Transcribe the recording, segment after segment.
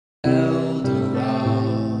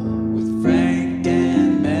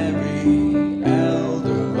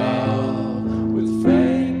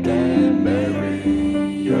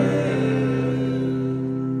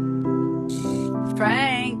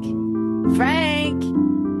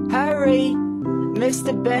Tisbury,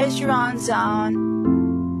 Mr. Bergeron's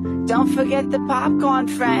on. Don't forget the popcorn,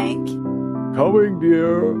 Frank. Coming,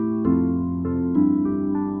 dear.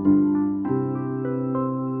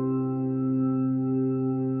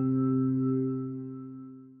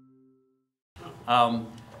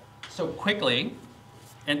 So quickly,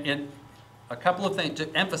 and a couple of things, to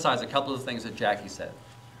emphasize a couple of things that Jackie said.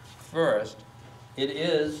 First, it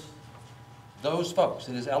is those folks,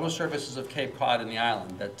 it is Elder Services of Cape Cod and the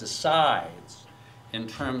island that decides, in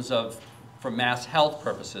terms of, for mass health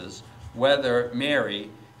purposes, whether Mary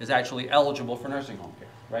is actually eligible for nursing home care,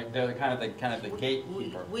 right? They're the kind of the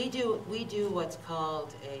gatekeeper. We do what's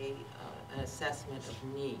called an assessment of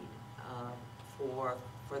need for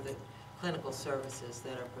the clinical services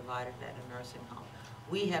that are provided at a nursing home.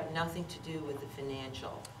 We have nothing to do with the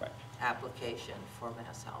financial application for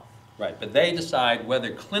mass health. Right, but they decide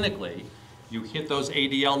whether clinically you hit those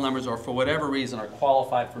ADL numbers or for whatever reason are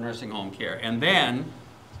qualified for nursing home care. And then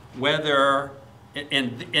whether,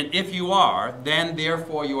 and if you are, then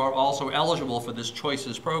therefore you are also eligible for this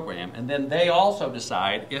Choices program. And then they also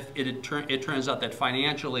decide if it turns out that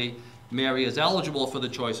financially Mary is eligible for the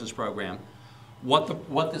Choices program,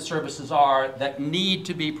 what the services are that need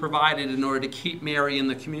to be provided in order to keep Mary in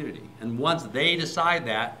the community. And once they decide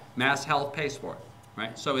that, Mass Health pays for it,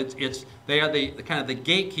 right? So they are the kind of the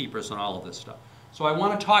gatekeepers on all of this stuff. So I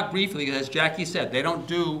want to talk briefly, as Jackie said, they don't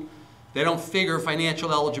figure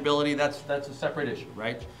financial eligibility. That's a separate issue,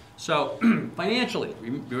 right? So financially,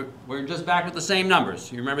 we're just back with the same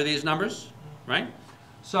numbers. You remember these numbers, right?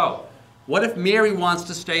 So what if Mary wants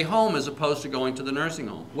to stay home as opposed to going to the nursing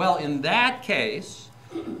home? Well, in that case,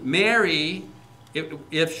 Mary,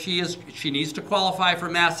 if she needs to qualify for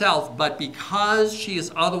Mass Health, but because she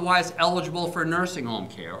is otherwise eligible for nursing home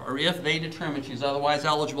care, or if they determine she's otherwise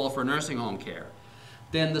eligible for nursing home care,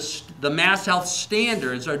 then the Mass Health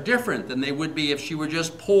standards are different than they would be if she were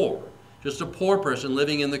just poor, just a poor person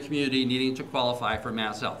living in the community needing to qualify for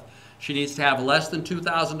Mass Health. She needs to have less than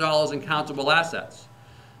 $2,000 in countable assets.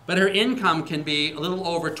 But her income can be a little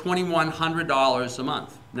over $2,100 a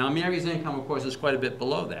month. Now, Mary's income, of course, is quite a bit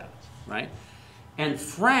below that, right? And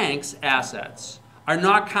Frank's assets are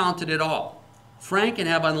not counted at all. Frank can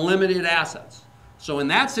have unlimited assets. So in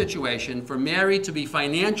that situation, for Mary to be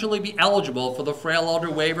financially eligible for the Frail Elder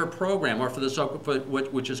Waiver Program, or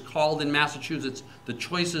which is called in Massachusetts the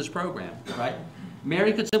Choices Program, right?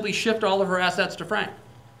 Mary could simply shift all of her assets to Frank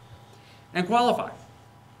and qualify.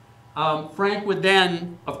 Frank would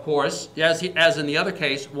then, of course, as in the other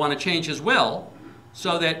case, want to change his will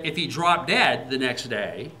so that if he dropped dead the next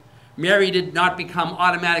day, Mary did not become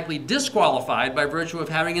automatically disqualified by virtue of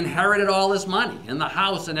having inherited all this money and the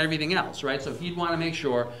house and everything else, right? So he'd want to make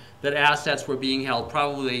sure that assets were being held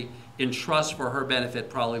probably in trust for her benefit,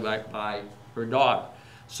 probably by her daughter.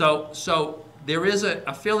 So there is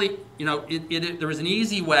a fairly, there is an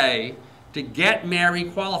easy way to get Mary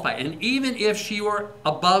qualified. And even if she were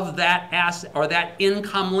above that asset or that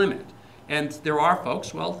income limit, and there are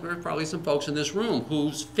folks, well, there are probably some folks in this room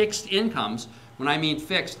whose fixed incomes, when I mean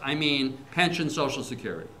fixed, I mean pension, Social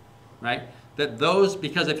Security, right? That those,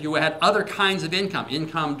 because if you had other kinds of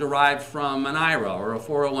income derived from an IRA or a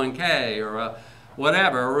 401k or a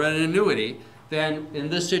whatever, or an annuity, then in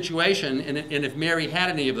this situation, and if Mary had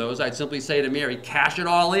any of those, I'd simply say to Mary, cash it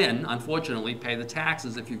all in, unfortunately, pay the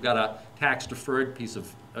taxes if you've got a tax-deferred piece of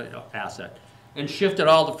asset, and shift it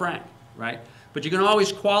all to Frank, right? But you can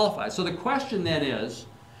always qualify. So the question then is,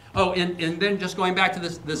 and then just going back to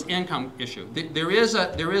this income issue, there is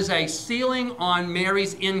a ceiling on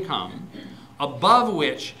Mary's income above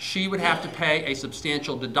which she would have to pay a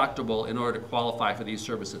substantial deductible in order to qualify for these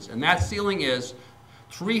services. And that ceiling is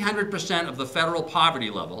 300% of the federal poverty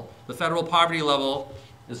level. The federal poverty level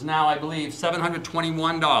is now, I believe,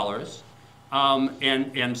 $721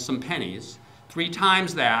 and some pennies. 3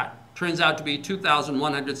 times that turns out to be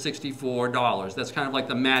 $2,164. That's kind of like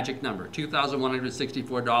the magic number,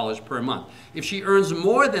 $2,164 per month. If she earns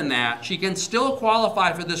more than that, she can still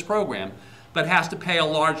qualify for this program, but has to pay a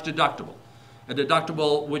large deductible. A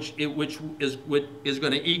deductible which is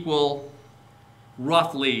going to equal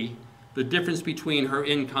roughly the difference between her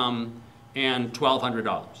income and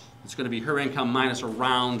 $1,200. It's going to be her income minus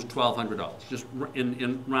around $1,200, just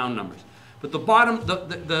in round numbers. But the bottom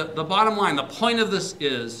line, the point of this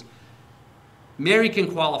is Mary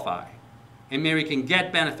can qualify, and Mary can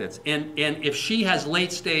get benefits. And if she has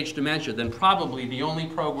late-stage dementia, then probably the only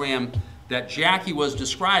program that Jackie was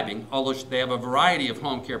describing, although they have a variety of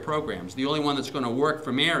home care programs, the only one that's going to work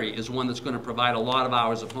for Mary is one that's going to provide a lot of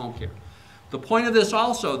hours of home care. The point of this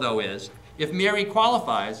also, though, is if Mary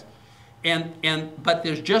qualifies, but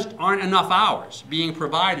there's just aren't enough hours being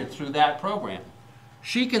provided through that program.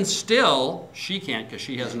 She can't because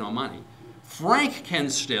she has no money. Frank can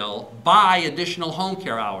still buy additional home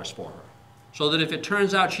care hours for her. So that if it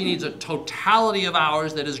turns out she needs a totality of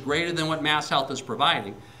hours that is greater than what Mass Health is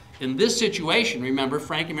providing, in this situation, remember,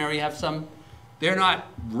 Frank and Mary have they're not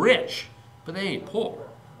rich, but they ain't poor,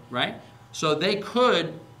 right? So they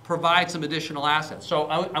could provide some additional assets. So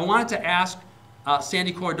I wanted to ask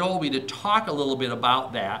Sandy Cordolby to talk a little bit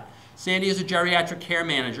about that. Sandy is a geriatric care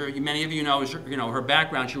manager. Many of you know her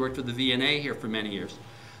background. She worked for the VNA here for many years.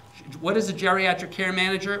 What is a geriatric care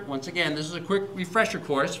manager? Once again, this is a quick refresher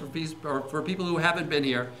course for people who haven't been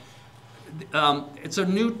here. It's a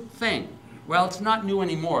new thing. Well, it's not new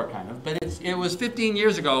anymore, kind of, but it was 15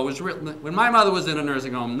 years ago. It was written, when my mother was in a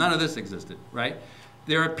nursing home, none of this existed, right?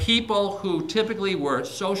 There are people who typically were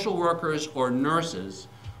social workers or nurses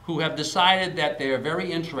who have decided that they are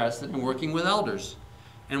very interested in working with elders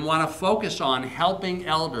and want to focus on helping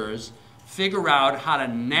elders figure out how to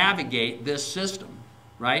navigate this system,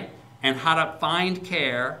 right? And how to find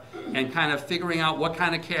care and kind of figuring out what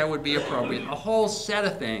kind of care would be appropriate. A whole set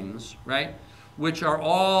of things, right? Which are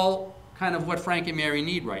all kind of what Frank and Mary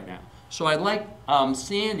need right now. So I'd like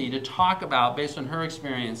Sandy to talk about, based on her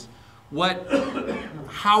experience,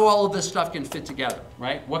 how all of this stuff can fit together,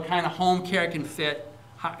 right? What kind of home care can fit,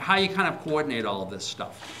 how you kind of coordinate all of this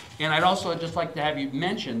stuff. And I'd also just like to have you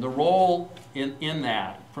mention the role in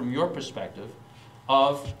that, from your perspective,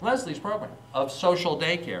 of Leslie's program, of social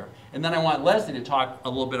daycare. And then I want Leslie to talk a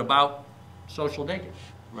little bit about social daycare,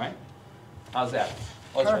 right? How's that?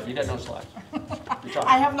 Oh, that's right, you got no slides.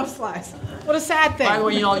 I have no slides. What a sad thing. By the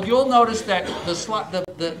way, you'll notice that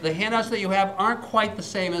the handouts that you have aren't quite the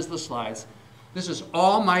same as the slides. This is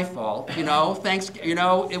all my fault, thanks,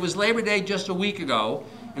 it was Labor Day just a week ago,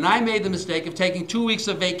 and I made the mistake of taking 2 weeks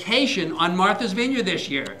of vacation on Martha's Vineyard this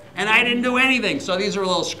year, and I didn't do anything, so these are a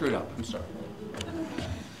little screwed up. I'm sorry.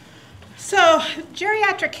 So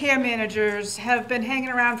geriatric care managers have been hanging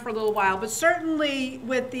around for a little while, but certainly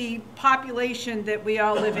with the population that we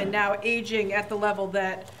all live in now aging at the level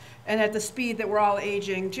that, and at the speed that we're all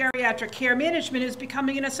aging, geriatric care management is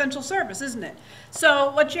becoming an essential service, isn't it?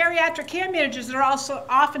 So what geriatric care managers are also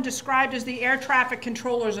often described as the air traffic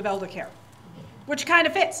controllers of elder care, which kind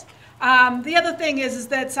of fits. The other thing is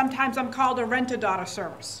that sometimes I'm called a rent-a-daughter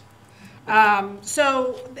service.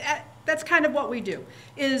 That's kind of what we do.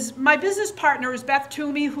 My business partner is Beth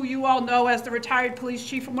Toomey, who you all know as the retired police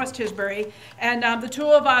chief from West Tisbury, and the two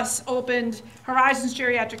of us opened Horizons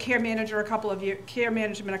Geriatric Care Management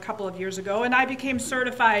a couple of years ago, and I became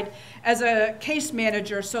certified as a case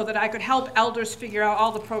manager so that I could help elders figure out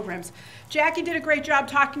all the programs. Jackie did a great job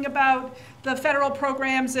talking about the federal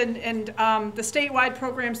programs and the statewide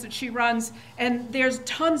programs that she runs, and there's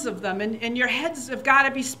tons of them, and your heads have got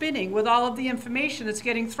to be spinning with all of the information that's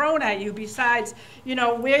getting thrown at you, besides,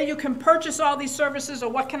 where you can purchase all these services,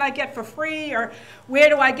 or what can I get for free, or where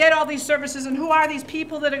do I get all these services, and who are these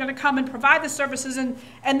people that are going to come and provide the services, and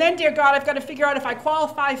then, dear God, I've got to figure out if I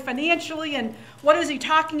qualify financially, and what is he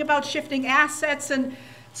talking about shifting assets, and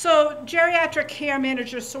so geriatric care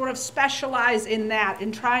managers sort of specialize in that,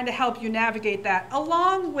 in trying to help you navigate that,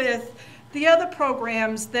 along with the other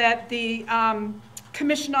programs that the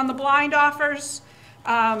Commission on the Blind offers.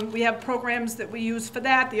 We have programs that we use for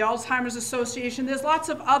that, the Alzheimer's Association. There's lots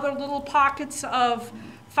of other little pockets of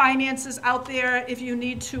finances out there if you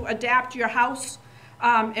need to adapt your house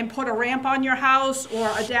and put a ramp on your house, or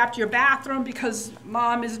adapt your bathroom because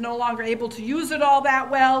mom is no longer able to use it all that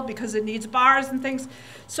well because it needs bars and things.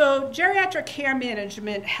 So geriatric care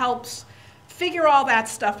management helps figure all that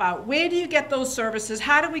stuff out. Where do you get those services?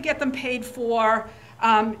 How do we get them paid for?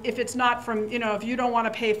 If it's not from, if you don't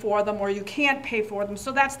want to pay for them or you can't pay for them.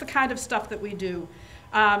 So that's the kind of stuff that we do.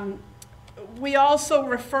 We also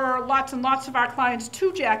refer lots and lots of our clients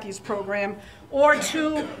to Jackie's program or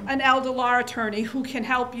to an elder law attorney who can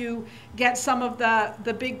help you get some of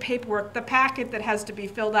the big paperwork. The packet that has to be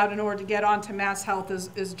filled out in order to get onto Mass Health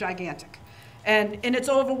is gigantic. And it's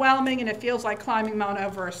overwhelming, and it feels like climbing Mount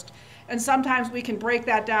Everest. And sometimes we can break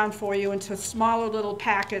that down for you into smaller little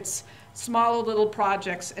packets, smaller little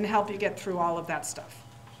projects, and help you get through all of that stuff.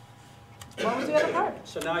 What was the other part?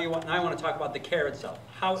 So now I want to talk about the care itself.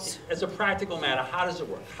 How, as a practical matter, how does it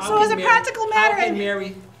work? How can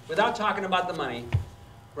Mary, without talking about the money,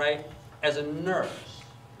 right, as a nurse,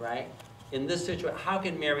 right, in this situation, how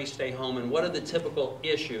can Mary stay home, and what are the typical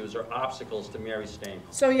issues or obstacles to Mary staying home?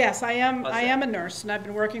 So yes, I am How's a that? nurse, and I've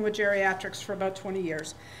been working with geriatrics for about 20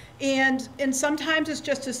 years. And sometimes it's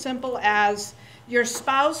just as simple as your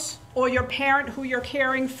spouse or your parent who you're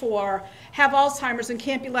caring for have Alzheimer's and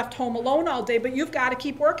can't be left home alone all day, but you've got to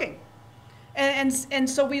keep working. And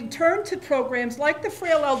so we turn to programs like the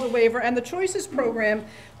Frail Elder Waiver and the Choices Program,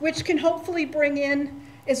 which can hopefully bring in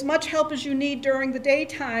as much help as you need during the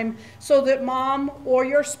daytime so that mom or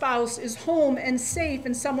your spouse is home and safe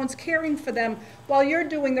and someone's caring for them while you're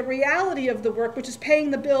doing the reality of the work, which is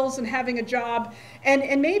paying the bills and having a job,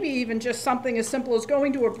 and maybe even just something as simple as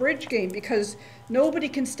going to a bridge game, because nobody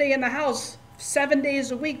can stay in the house 7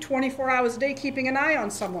 days a week, 24 hours a day, keeping an eye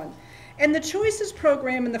on someone. And the Choices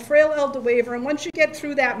Program and the Frail Elder Waiver, and once you get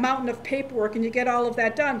through that mountain of paperwork and you get all of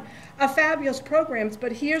that done, are fabulous programs.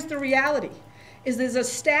 But here's the reality, is there's a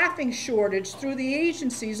staffing shortage through the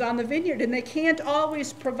agencies on the vineyard, and they can't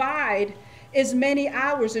always provide as many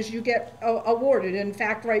hours as you get awarded. In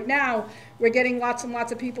fact, right now, we're getting lots and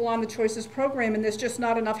lots of people on the Choices Program, and there's just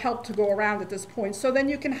not enough help to go around at this point. So then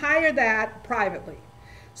you can hire that privately.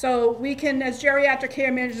 So we can, as geriatric care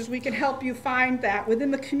managers, we can help you find that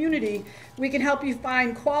within the community. We can help you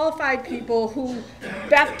find qualified people who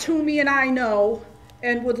Beth Toomey and I know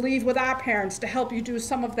and would leave with our parents to help you do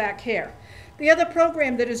some of that care. The other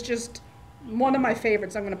program that is just one of my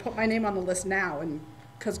favorites, I'm going to put my name on the list now, and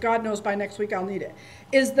because God knows by next week I'll need it,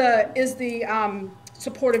 is the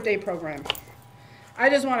supportive day program. I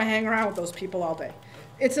just want to hang around with those people all day.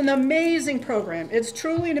 It's an amazing program. It's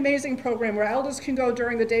truly an amazing program where elders can go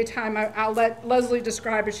during the daytime. I'll let Leslie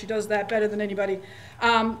describe it. She does that better than anybody.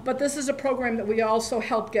 But this is a program that we also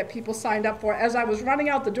help get people signed up for. As I was running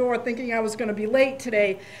out the door thinking I was going to be late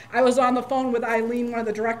today, I was on the phone with Eileen, one of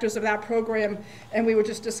the directors of that program, and we were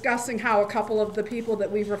just discussing how a couple of the people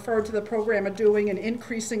that we've referred to the program are doing and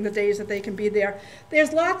increasing the days that they can be there.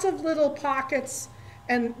 There's lots of little pockets.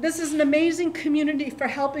 And this is an amazing community for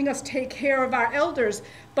helping us take care of our elders,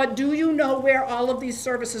 but do you know where all of these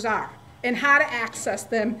services are and how to access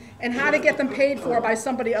them and how to get them paid for by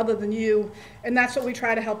somebody other than you? And that's what we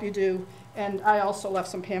try to help you do. And I also left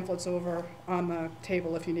some pamphlets over on the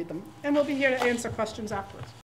table if you need them. And we'll be here to answer questions afterwards.